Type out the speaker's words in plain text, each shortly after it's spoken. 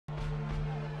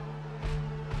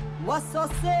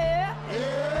Wasosea,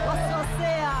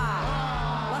 wasosea,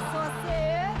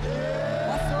 wasosea,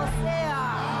 wasosea,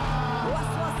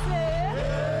 wasosea,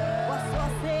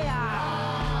 wasosea,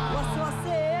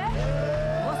 wasosea,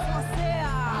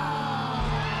 wasosea.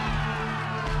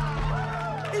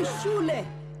 Shule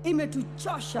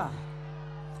imetuchosha.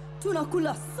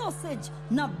 Tunakula sausage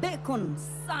na bacon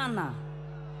sana.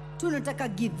 Tunataka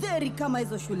githeri kama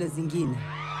hizo shule zingine.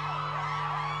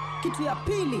 Kitu ya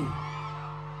pili,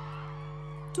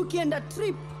 tukienda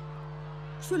trip,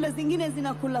 shule zingine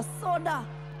zinakula soda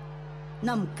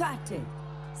na mkate.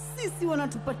 Sisi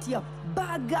wanatupatia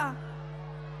burger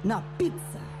na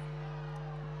pizza.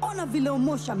 Ona vile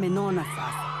Omosha menona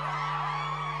sasa.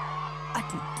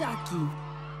 Hatutaki.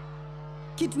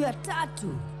 Kitu ya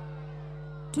tatu,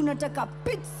 tunataka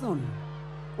Pitson,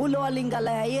 ule wa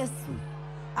Lingala ya Yesu,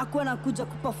 akuwa anakuja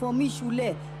kuperformi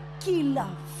shule kila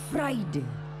Friday.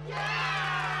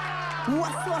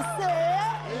 Wasosea,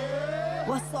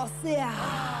 wasosea.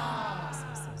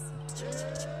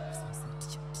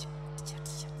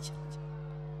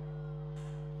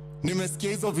 Nimesikia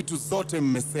hizo vitu zote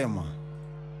mmesema.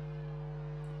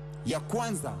 Ya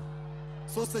kwanza,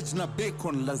 sausage na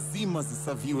bacon lazima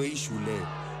zisaviwe hii shule.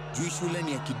 Juu shule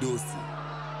ni ya kidosi.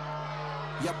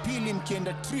 Ya pili,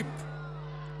 mkienda trip,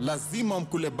 lazima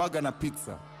mkule burger na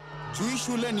pizza. Juu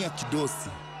shule ni ya kidosi.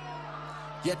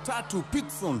 Ya tatu,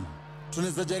 Pitson,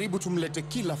 tunaweza jaribu tumlete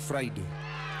kila Friday.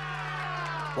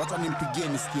 Wacha nimpigie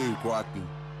nisikie yuko wapi.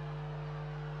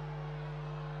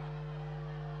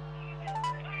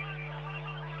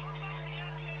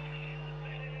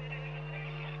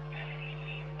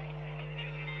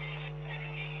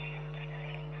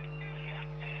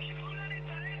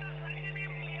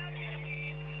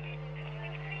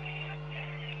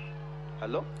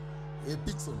 Hello?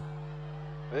 Pitson.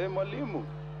 Mwalimu.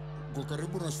 Uko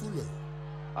karibu na shule?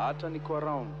 Hata niko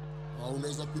around.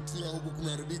 Unaweza pitia huku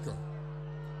kumeharibika?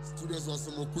 Students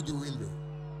wasema ukuje uimbe.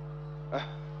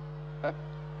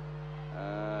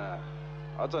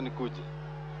 Hata nikuje.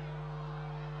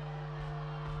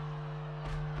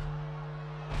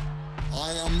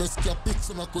 Haya, mmesikia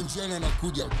Pitson na Konjiani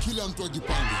anakuja. Kila mtu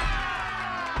ajipange.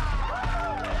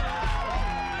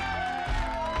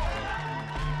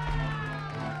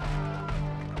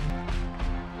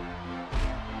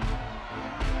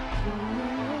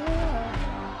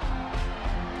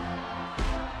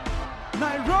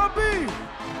 Nairobi!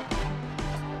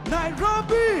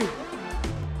 Nairobi!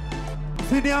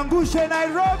 Siniangushe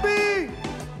Nairobi!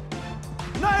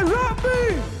 Nairobi!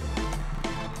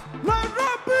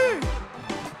 Nairobi!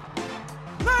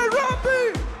 Nairobi!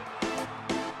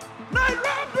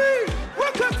 Nairobi!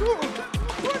 Wakati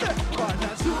Twende!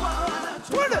 Wanajua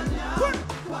wanachofanya,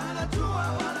 wanajua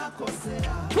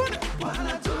wanakosea,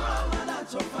 wanajua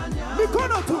wanachofanya,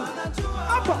 mikono tu!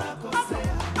 Hapa!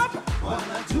 Hapa!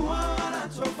 wanajua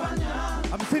wanachofanya,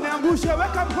 Msiniangushe,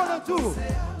 weka mkono tu!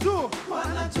 Tu!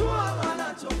 wanajua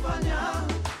wanachofanya,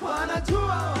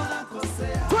 wanajua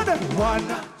wanakosea. Twende!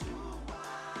 Wana!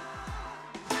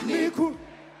 Niku!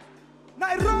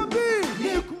 Nairobi!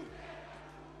 Niku!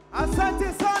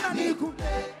 Asante sana Niku!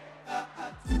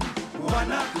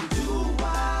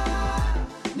 Wanakujua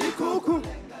Nikuku!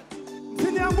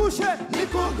 Msiniangushe!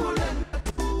 nikukule,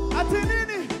 Ati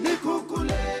nini?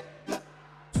 nikukule.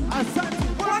 Asante!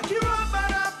 Wakiwa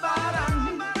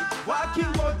barabarani,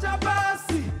 wakingoja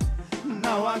basi,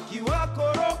 na wakiwa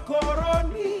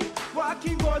korokoroni,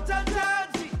 wakingoja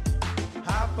jaji,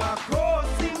 hapa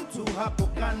kosi mtu hapo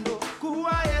kando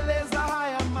kuwaeleza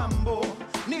haya mambo.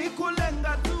 Ni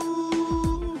kulenga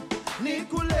tu, ni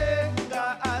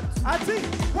kulenga Ati!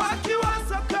 wakiwa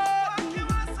sokoni,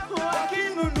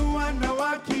 wakinunua na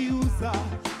wakiuza,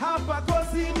 hapa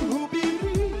kosi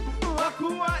mhubiri wa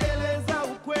kuwaeleza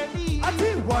ukweli.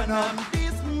 Ati wana!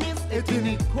 Dismiss eti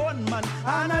ni conman,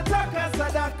 anataka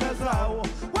sadaka zao.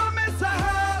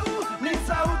 Wamesahau ni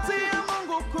sauti ya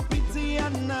Mungu kupitia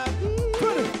nabii.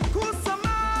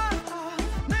 Kusoma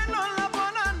neno la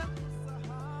Bwana na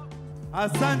kusahau.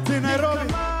 Asante Nairobi!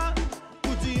 Kama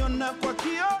kujiona kwa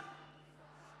kioo,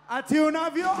 Ati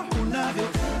unavyo?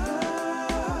 unavyokaa,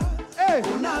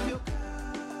 unavyokaa,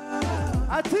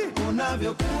 Ati!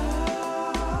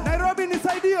 unavyokaa. Nairobi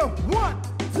nisaidie! 1,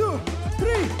 2,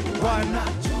 3!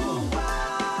 Wanajua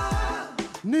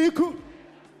Niku!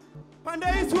 Pande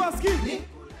hii tuwasiki!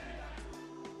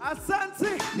 Asante!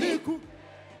 Niku!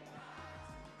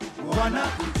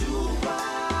 wanakujua,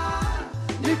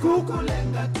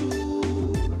 nikukulenga tu,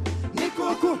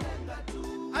 Kuku!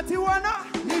 Ati wana!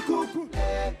 nikukulenga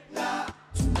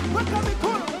tu. Weka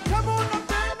mikono! Kama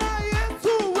unapenda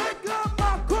Yesu, weka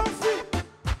makofi!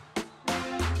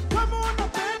 Kama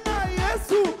unapenda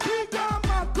Yesu, piga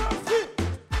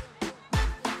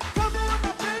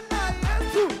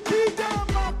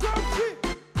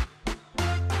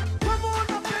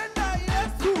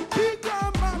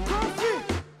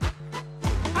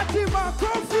Ati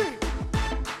makofi.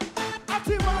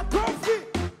 Ati makofi.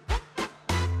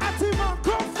 Ati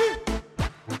makofi.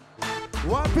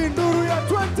 Wapi nduru ya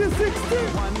 2016?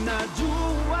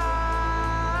 Wanajua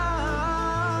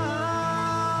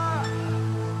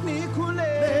ni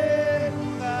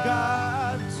kulenga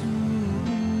tu.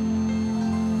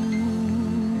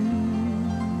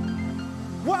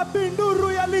 Wapi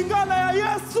nduru ya Lingala ya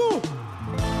Yesu?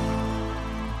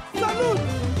 Salute.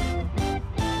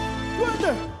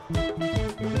 Twende.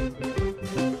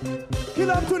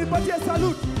 Kila mtu nipatie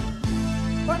salute.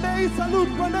 Pande hii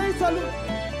salute, pande hii salute.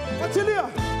 Achilia.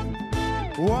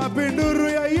 Wapi nduru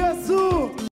ya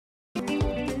Yesu?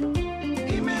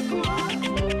 Imekuwa.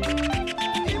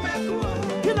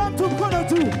 Kila mtu mkono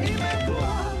tu.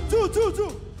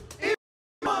 Tu.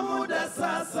 Kwa muda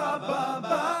sasa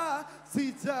baba.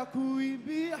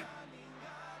 Sitakuimbia.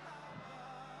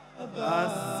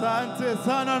 Asante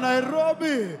sana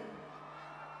Nairobi.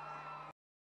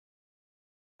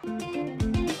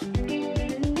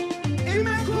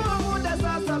 Imekuwa muda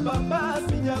sasa baba,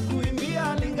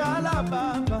 sijakuimbia Lingala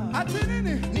baba. Ati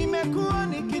nini? Nimekuwa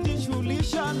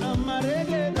nikijishughulisha na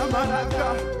marege na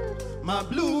maraka,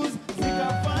 mablues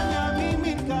zikafanya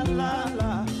mimi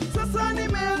nikalala. Sasa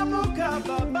nimeamuka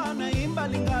baba, naimba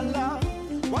Lingala.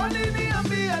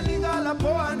 Waliniambia Lingala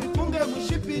poa, nifunge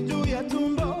mshipi juu ya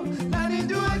tumbo na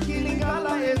nijue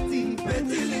kilingala eti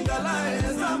beti Lingala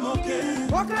ezamoke.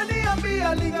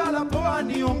 Wakaniambia Lingala poa,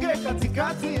 nionge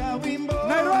katikati ya wimbo.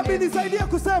 Nairobi nisaidie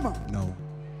kusema.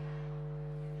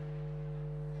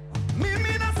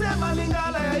 Mimi nasema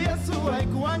Lingala ya Yesu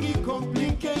haikuwangi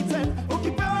complicated.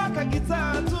 Ukipewa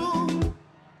kagitaa tu,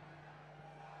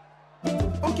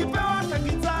 ukipewa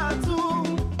kagitaa tu,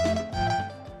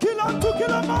 Kila mtu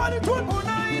kila mahali tu.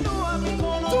 unainua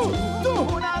mikono Tu.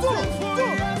 unasifu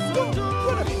Yesu tu.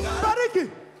 Bariki.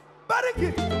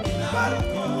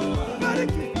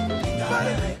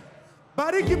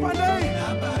 Bariki pande hii.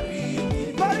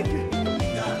 Bariki.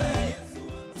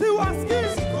 Si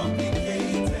wasikizi.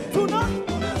 Tuna.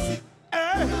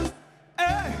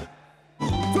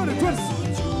 Twende.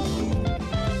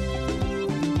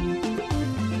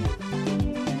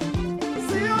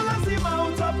 Sio lazima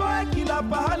utabae kila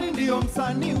pahali ndio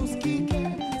msanii usikike.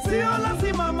 Sio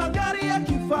lazima magari ya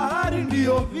kifahari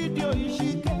ndio video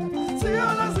ishike. Sio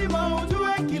lazima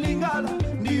ujue Kilingala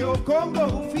ndio Kongo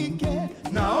ufike.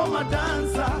 Naoma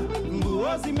dansa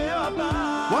nguo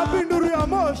zimewabaa. Wapi nduru ya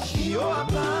moshi? Hiyo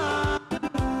hapa.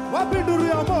 Wapi nduru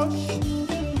ya moshi?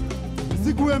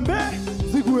 Ziguembe.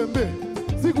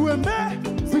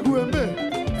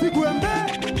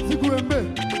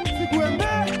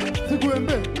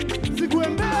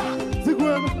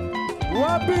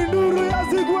 Wapi nduru ya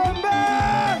Ziguembe?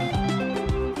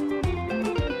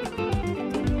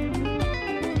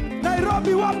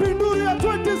 Nairobi, wapi nduru ya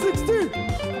 2016?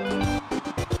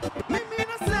 Mimi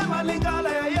nasema Lingala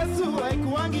ya Yesu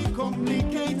haikuwangi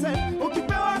complicated.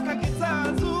 Ukipewa kagitaa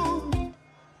tu,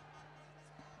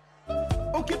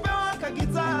 ukipewa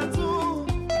kagitaa tu,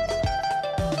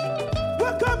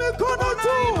 Weka mikono tu.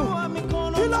 unainua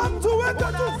mikono Kila tu, mtu weka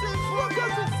tu. unasifu Weka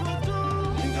tu. Yesu tu.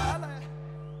 Lingala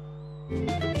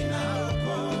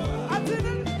inaokoa, Ati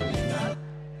nini?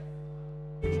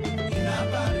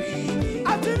 inabariki.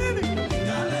 Ati nini?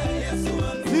 Lingala ya Yesu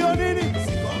Sio nini?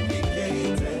 si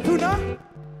complicated. Tuna.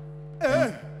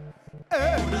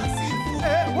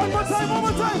 Unasifu One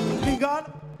more time. Lingala.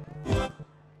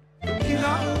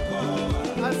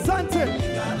 Asante.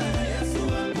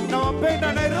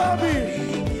 Nawapenda Nairobi.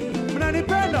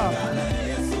 Mnanipenda?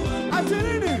 Ati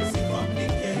nini?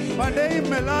 Pande hii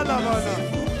mmelala bana.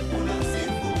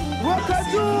 Waka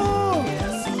juu.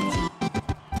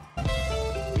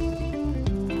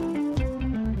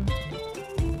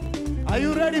 Are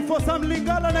you ready for some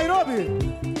Lingala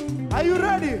Nairobi? Are you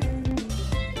ready?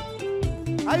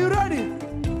 Are you ready?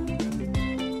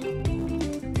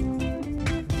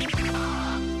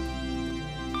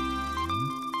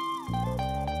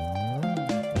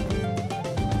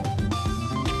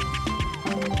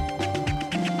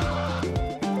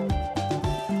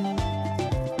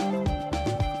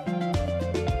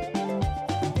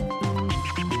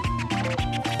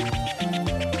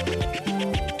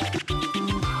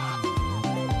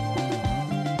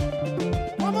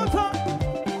 One more time.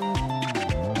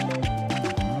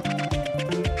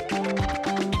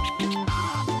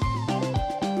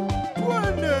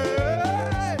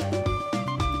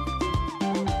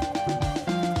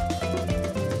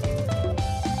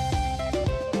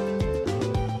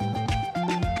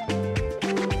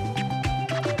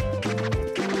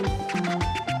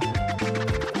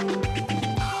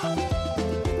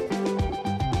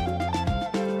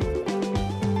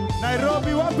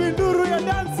 Nairobi, wapi nduru ya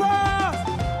dansa?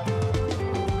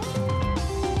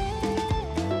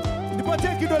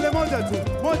 Nipatie kidole moja tu.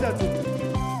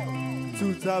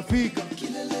 Tutafika.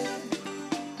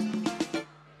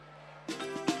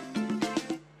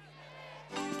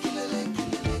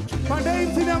 Pande hii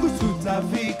chini yangu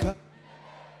tutafika.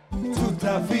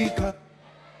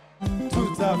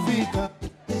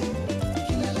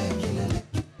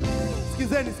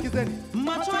 Sikizeni.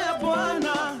 Macho ya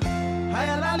Bwana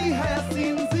hayalali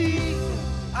hayasinzi,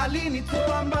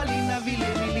 alinitoa mbali na vile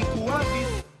nilikuwa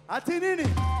visi. Ati nini?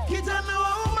 Kijana wa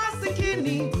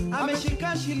umasikini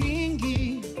ameshika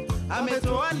shilingi,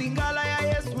 ametoa lingala ya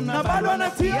Yesu na bado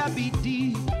anatia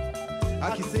bidii,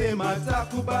 akisema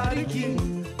atakubariki,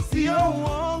 sio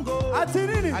uongo. Ati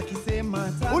nini? Akisema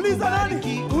atakubariki. Uliza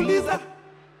nani? Uliza.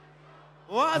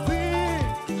 Wazi.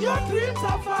 Your dreams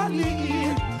are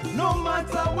valid, no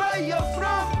matter where you're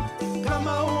from.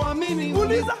 Kama uamini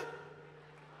Uliza.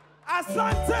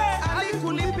 Asante.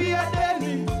 Alikulipia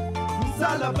deni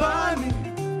msalabani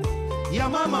ya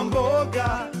mama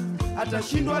mboga,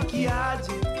 atashindwa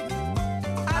kiaje?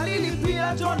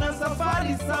 Alilipia Jona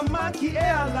safari samaki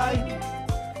airline,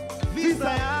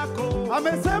 visa yako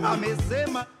amesema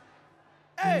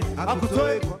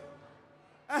akutoe kwa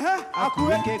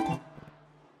akuweke kwa,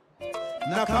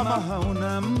 na kama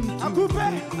hauna mtu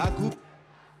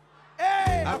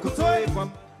akutoe kwa,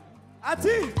 ati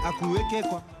akuweke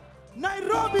kwa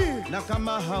Nairobi. na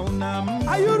kama hauna mtu,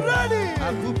 Are you ready?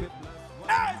 akupe.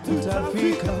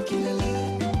 Tutafika.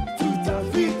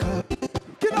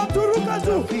 Kila mtu ruka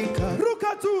tu.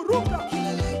 Ruka.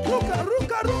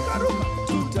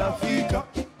 Tutafika.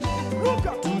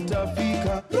 Ruka.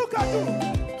 Ruka tu.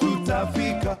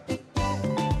 Tutafika.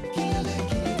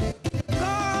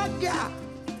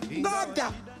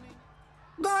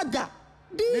 Goja.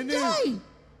 DJ.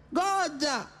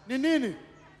 Goja. Ni nini?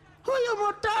 Huyu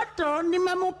mtoto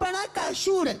nimemupeleka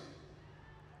shule.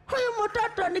 Huyu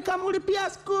mtoto nikamulipia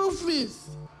school fees.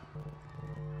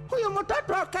 Huyu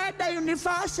mtoto akaenda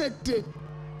university.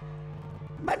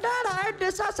 Badala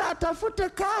aende sasa atafute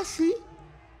kazi,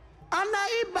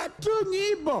 anaiba tu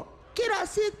nyimbo. Kila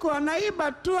siku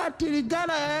anaiba tu ati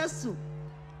ligala ya Yesu,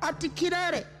 ati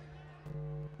kilele.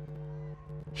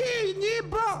 Hii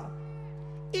nyimbo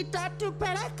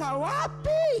itatupeleka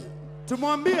wapi?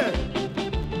 Tumwambie.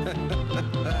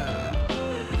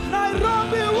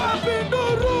 Nairobi, wapi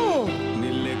nduru? Ni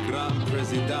le grand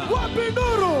president. Wapi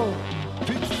nduru?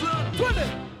 Pitson.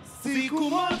 Twende. Siku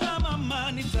moja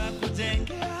mama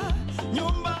nitakujengea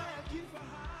nyumba ya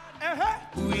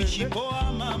kifahari. Uishi poa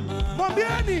mama.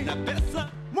 Mwambieni. Na pesa.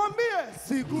 Mwambie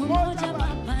siku moja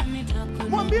baba nitakununulia.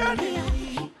 Mwambieni.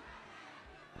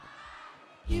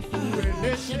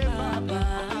 Uendeshe baba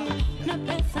na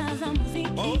pesa za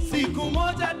muziki. Siku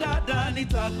moja dada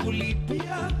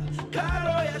nitakulipia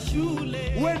karo ya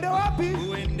shule. Uende wapi?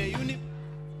 Uende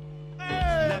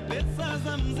na pesa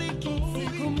za muziki.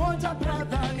 Siku moja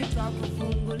brother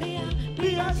nitakufungulia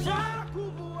biashara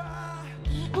kubwa.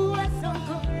 uwe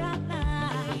sonkorana.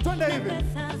 Twende hivi.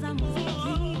 Pesa za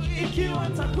muziki. Ikiwa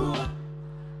takuwa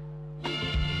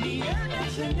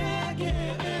niendeshe ndege,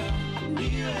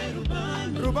 niwe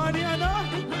Rubani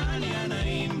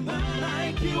anaimba, na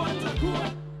ikiwa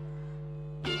takuwa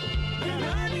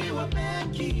karani wa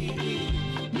benki,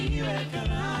 niwe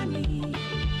karani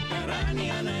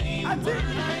anaimba,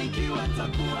 na ikiwa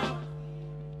takuwa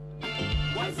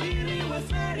waziri wa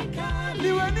serikali,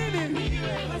 niwe nini?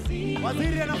 niwe waziri.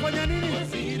 Waziri anafanya nini?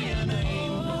 Waziri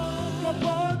anaimba,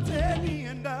 Popote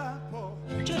niendapo,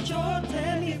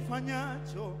 Chochote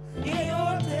nifanyacho,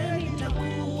 yeyote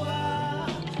nitakuwa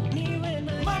niwe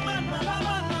na mama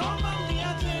naomba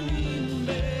niache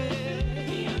niimbe.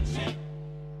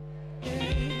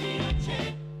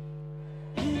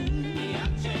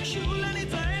 Shule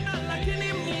nitaenda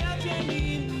lakini mniache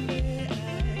niimbe.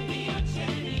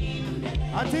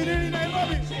 ati nini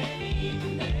Nairobi?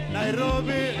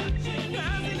 Nairobi.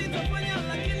 Kazi nitafanya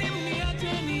lakini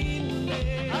mniache niimbe.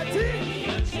 Ati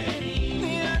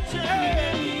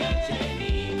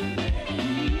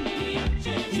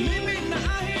mimi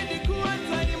naahidi kuwa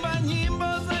taimba nyimbo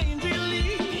za Injili.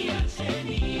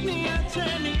 Niache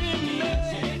niimbe.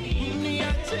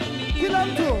 kila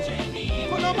mtu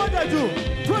kuna moja tu.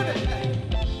 Twende.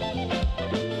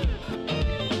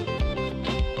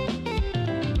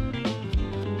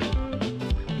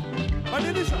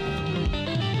 Badilisha.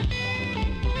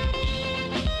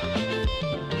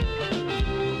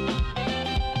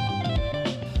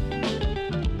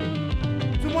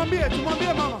 Tumwambie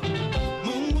mama.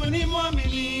 Mungu ni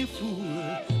mwaminifu.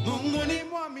 Mungu ni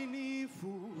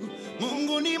mwaminifu.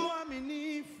 Mungu ni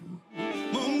mwaminifu.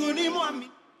 Mungu ni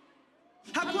mwaminifu.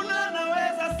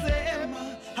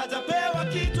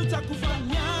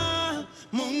 kufanya.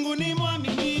 Mungu ni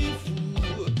mwaminifu,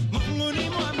 Mungu ni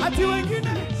mwaminifu. Ati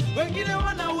wengine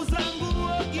wanauza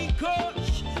nguo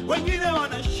kikosh, wengine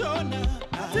wanashona,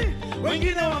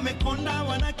 wengine wamekonda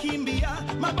wanakimbia,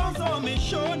 mabanza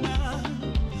wameshona,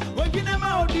 wengine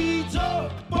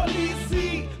maodito,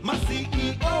 polisi, ma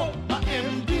CEO, ma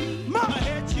MD, ma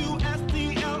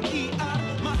HUSTLER,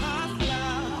 ma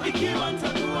hustler. Ikiwa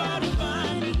nitakuwa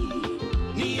rubani,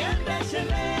 niendeshe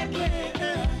ndege,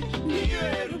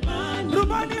 niwe rubani.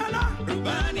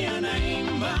 Rubani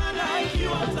anaimba, na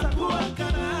ikiwa nitakuwa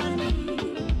karani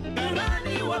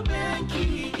wa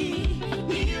benki,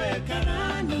 niwe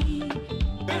karani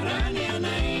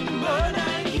anaimba,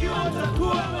 na ikiwa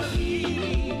nitakuwa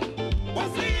waziri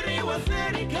wa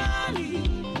serikali,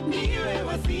 niwe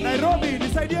waziri. Nairobi,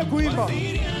 nisaidie kuimba.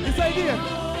 Nisaidie.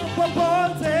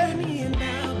 Popote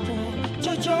niendapo,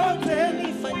 chochote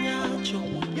nifanyacho,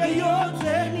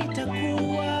 yoyote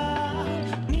nitakuwa.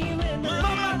 Niwe na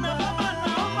Naomba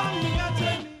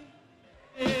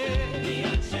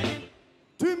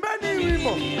tuimbeni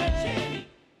wimbo.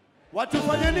 Watu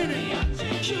fanye nini?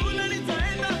 shule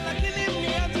nitaenda, lakini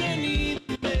mniacheni.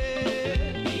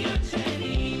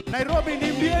 Nairobi,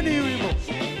 niimbieni wimbo.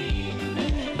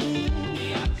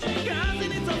 Kazi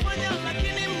nitafanya,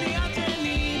 lakini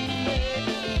mniacheni.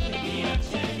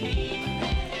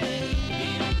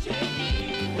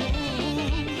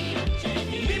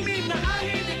 Mimi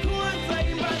naahidi kuwa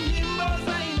nitaimba nyimbo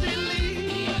za Injili.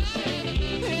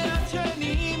 Niacheni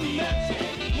imbe,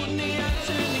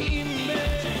 muniacheni imbe.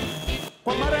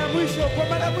 Kwa mara ya mwisho.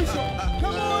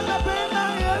 Kama unapenda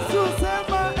Yesu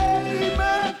sema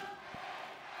amen.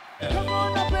 Kama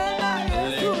unapenda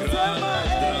Yesu sema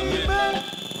amen.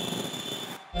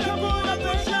 Kama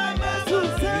unapenda Yesu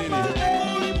sema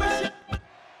amen.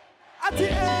 Ati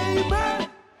amen.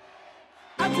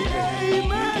 Ati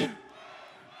amen.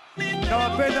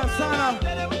 Nawapenda sana.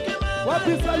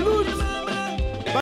 Wapi salute?